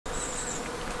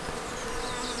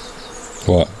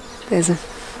What? There's a...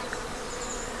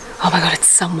 Oh my god, it's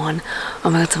someone. Oh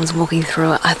my god, someone's walking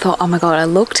through it. I thought, oh my god, I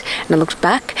looked and I looked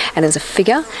back and there was a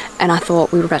figure and I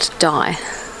thought we were about to die.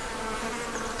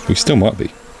 We still might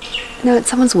be. No, it's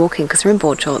someone's walking because they're in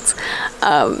board shorts.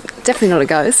 Definitely not a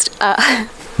ghost.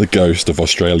 The ghost of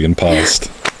Australian past.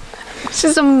 It's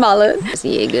just a mullet.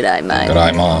 Yeah, good day, mate. Good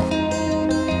day, Ma.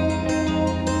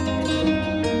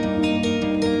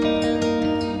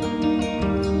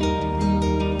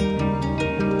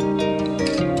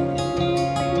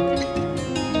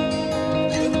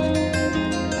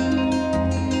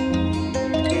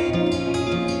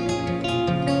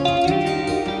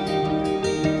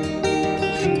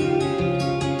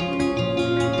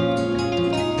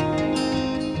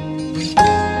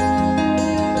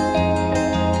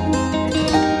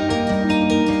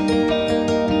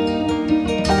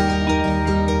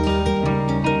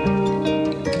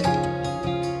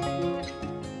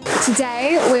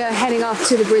 Today we are heading off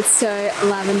to the Bridestowe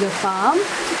Lavender farm,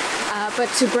 but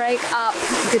to break up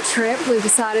the trip we've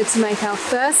decided to make our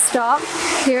first stop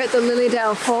here at the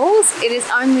Lilydale Falls. It is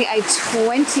only a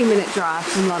 20-minute drive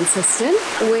from Launceston.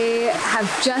 We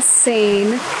have just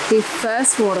seen the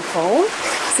first waterfall,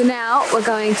 so now we're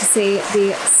going to see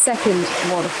the second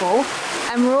waterfall,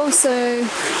 and we're also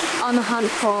on the hunt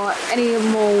for any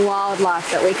more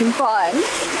wildlife that we can find.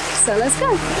 So let's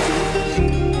go.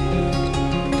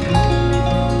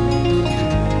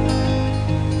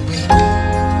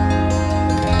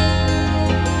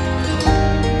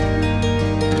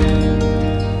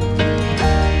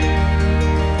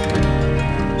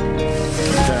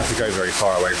 Go very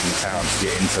far away from the town to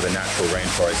get into the natural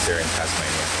rainforest here in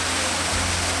Tasmania.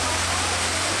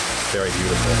 Very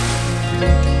beautiful.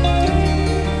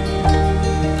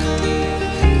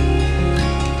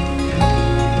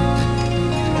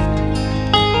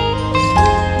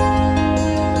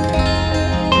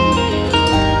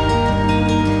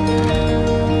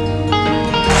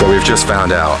 So we've just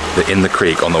found out that in the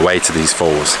creek on the way to these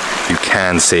falls you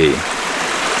can see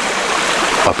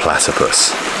a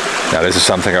platypus. Now this is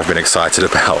something I've been excited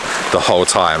about the whole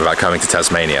time about coming to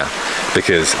Tasmania,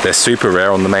 because they're super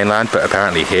rare on the mainland, but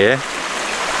apparently here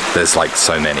there's like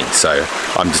so many, so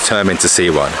I'm determined to see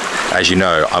one. As you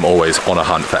know, I'm always on a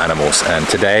hunt for animals, and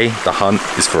today the hunt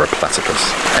is for a platypus,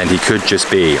 and he could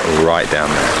just be right down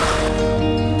there.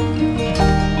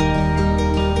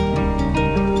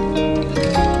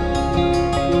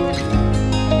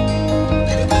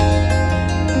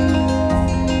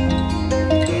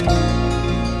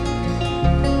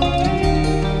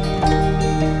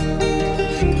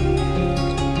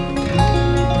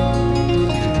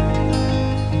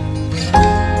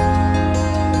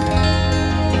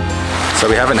 So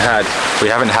we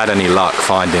haven't had any luck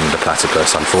finding the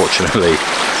platypus, unfortunately.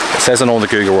 It says on all the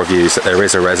Google reviews that there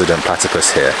is a resident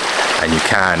platypus here, and you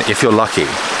can, if you're lucky,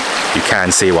 you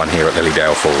can see one here at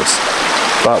Lilydale Falls.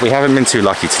 But we haven't been too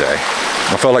lucky today.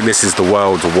 I feel like this is the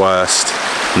world's worst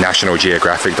National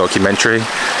Geographic documentary.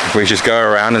 We just go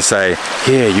around and say,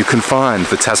 here, you can find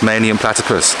the Tasmanian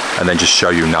platypus, and then just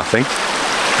show you nothing.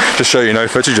 Just show you no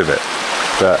footage of it.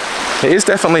 But it is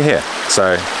definitely here.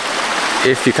 So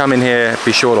if you come in here,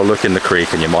 be sure to look in the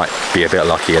creek and you might be a bit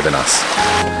luckier than us.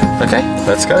 Okay,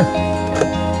 let's go.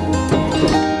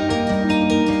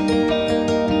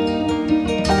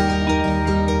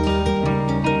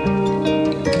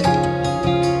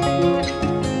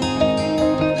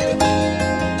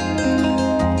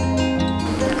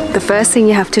 The first thing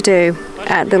you have to do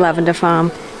at the lavender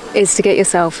farm is to get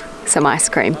yourself some ice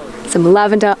cream. Some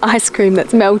lavender ice cream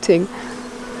that's melting.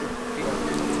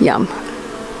 Yum.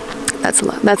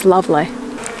 That's lovely.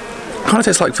 Kind of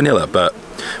tastes like vanilla, but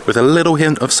with a little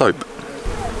hint of soap.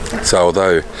 So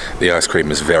although the ice cream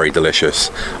is very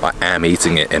delicious, I am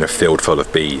eating it in a field full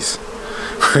of bees.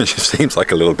 Which seems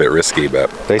like a little bit risky, but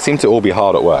they seem to all be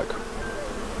hard at work.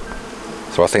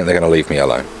 So I think they're going to leave me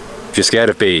alone. If you're scared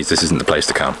of bees, this isn't the place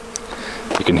to come.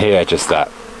 You can hear just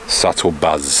that subtle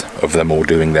buzz of them all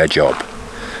doing their job.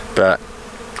 But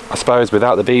I suppose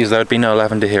without the bees there would be no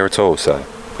lavender here at all, so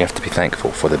we have to be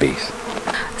thankful for the bees.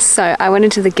 So I went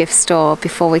into the gift store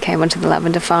before we came onto the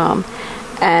lavender farm,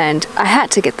 and I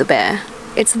had to get the bear.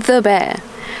 It's the bear.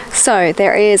 So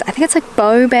there is, I think it's like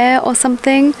Bow Bear or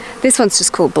something. This one's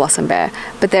just called Blossom Bear,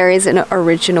 but there is an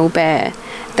original bear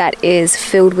that is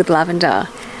filled with lavender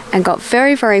and got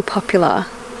very, very popular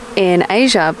in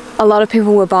Asia. A lot of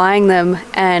people were buying them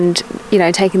and, you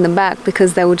know, taking them back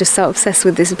because they were just so obsessed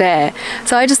with this bear.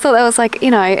 So I just thought that was like,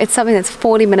 you know, it's something that's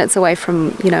 40 minutes away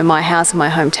from, you know, my house and my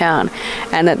hometown,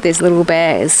 and that this little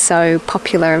bear is so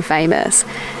popular and famous.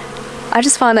 I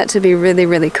just find that to be really,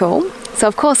 really cool. So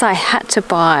of course I had to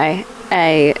buy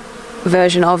a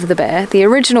version of the bear. The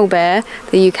original bear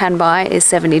that you can buy is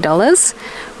 $70,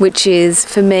 which is,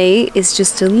 for me, is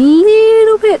just a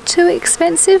little bit too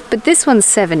expensive, but this one's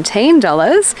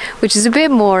 $17, which is a bit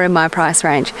more in my price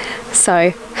range,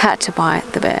 so had to buy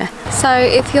the bear. So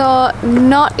if you're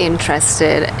not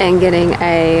interested in getting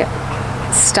a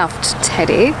stuffed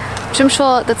teddy, which I'm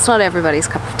sure that's not everybody's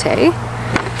cup of tea,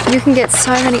 you can get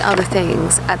so many other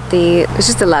things at it's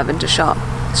just a lavender shop.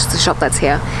 It's just a shop that's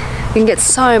here. You can get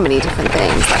so many different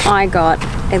things. Like I got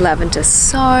a lavender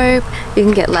soap, you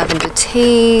can get lavender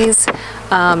teas,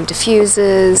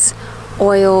 diffusers,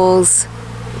 oils,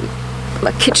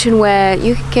 like kitchenware.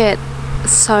 You can get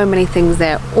so many things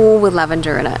there, all with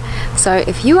lavender in it. So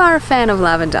if you are a fan of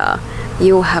lavender,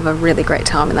 you'll have a really great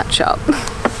time in that shop.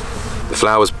 The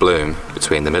flowers bloom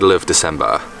between the middle of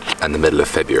December and the middle of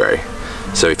February.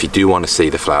 So if you do want to see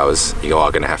the flowers, you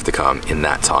are going to have to come in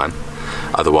that time.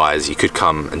 Otherwise, you could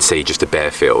come and see just a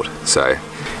bare field. So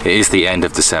it is the end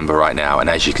of December right now, and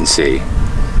as you can see,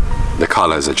 the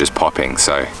colours are just popping.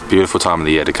 So beautiful time of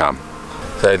the year to come.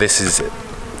 So this is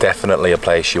definitely a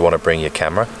place you want to bring your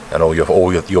camera and all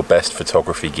your best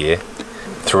photography gear.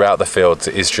 Throughout the fields,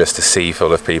 it is just a sea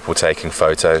full of people taking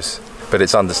photos, but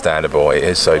it's understandable. It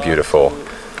is so beautiful.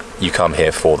 You come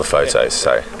here for the photos,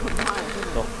 so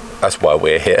that's why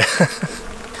we're here.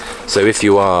 So if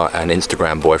you are an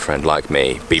Instagram boyfriend like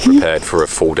me, be prepared for a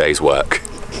full day's work,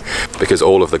 because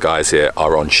all of the guys here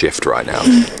are on shift right now.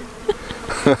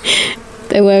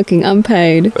 They're working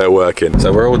unpaid. They're working.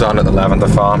 So we're all done at the lavender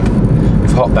farm.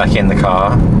 We've hopped back in the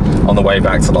car on the way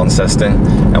back to Launceston,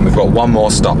 and we've got one more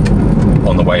stop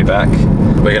on the way back.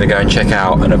 We're going to go and check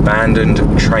out an abandoned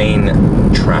train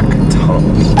track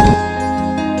tunnel.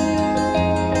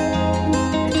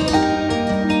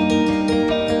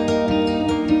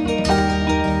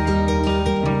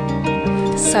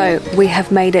 So we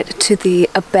have made it to the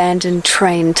abandoned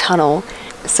train tunnel.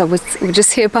 So we're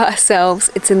just here by ourselves.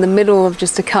 It's in the middle of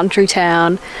just a country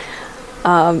town.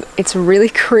 It's really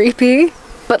creepy,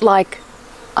 but like,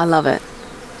 I love it.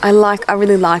 I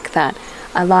really like that.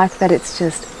 I like that it's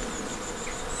just...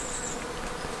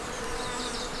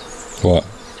 What?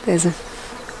 There's a...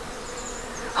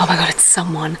 Oh my god, it's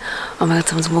someone. Oh my god,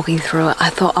 someone's walking through it. I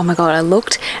thought, oh my god, I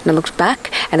looked and I looked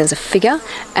back and there was a figure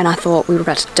and I thought we were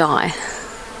about to die.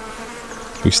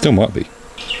 We still might be.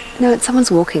 No, it's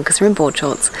someone's walking because we're in board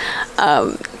shorts.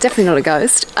 Definitely not a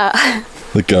ghost.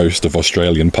 The ghost of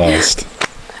Australian past.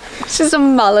 It's just a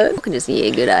mullet. You can just,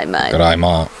 yeah, good day, mate. Good day,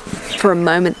 mate. For a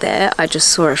moment there, I just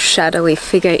saw a shadowy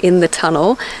figure in the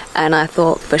tunnel and I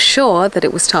thought for sure that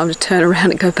it was time to turn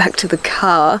around and go back to the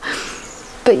car.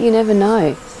 But you never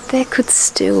know. There could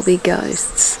still be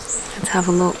ghosts. Let's have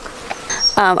a look.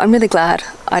 I'm really glad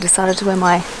I decided to wear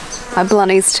my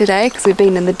blunnies today because we've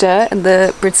been in the dirt and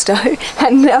the Bridestowe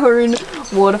and now we're in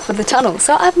water for the tunnel.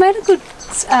 So I've made a good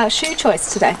shoe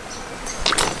choice today.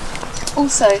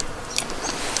 Also,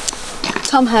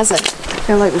 Tom has it. I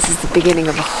feel like this is the beginning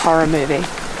of a horror movie.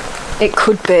 It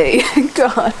could be,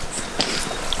 guys.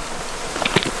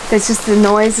 There's just the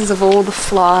noises of all the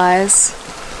flies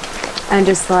and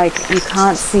just like you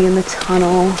can't see in the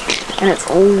tunnel and it's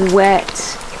all wet.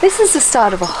 This is the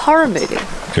start of a horror movie.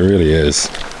 It really is.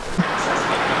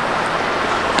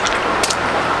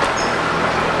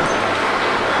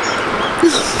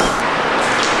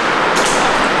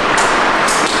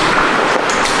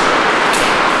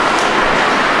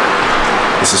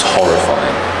 This is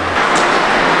horrifying.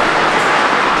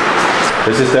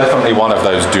 This is definitely one of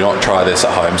those do not try this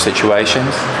at home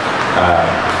situations.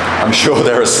 I'm sure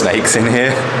there are snakes in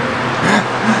here.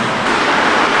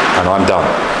 And I'm done.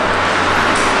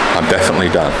 I'm definitely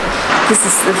done. This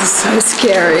is so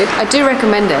scary. I do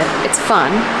recommend it. It's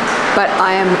fun, but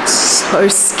I am so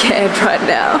scared right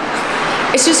now.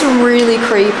 It's just really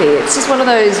creepy. It's just one of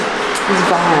those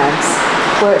vibes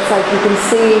where it's like you can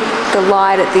see the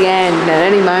light at the end and at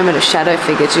any moment a shadow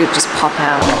figure would just pop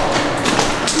out.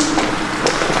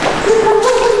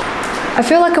 I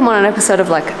feel like I'm on an episode of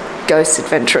like Ghost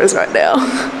Adventurers right now.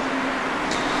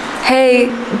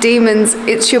 Hey demons,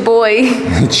 it's your boy.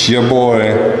 It's your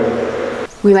boy.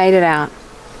 We made it out.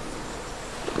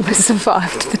 We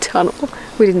survived the tunnel.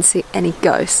 We didn't see any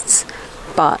ghosts,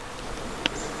 but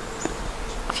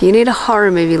if you need a horror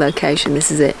movie location,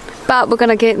 this is it. But we're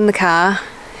gonna get in the car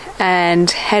and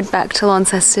head back to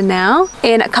Launceston now.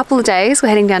 In a couple of days, we're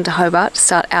heading down to Hobart to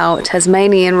start our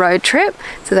Tasmanian road trip,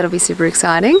 so that'll be super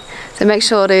exciting. So make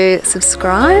sure to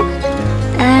subscribe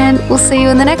and we'll see you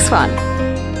in the next one.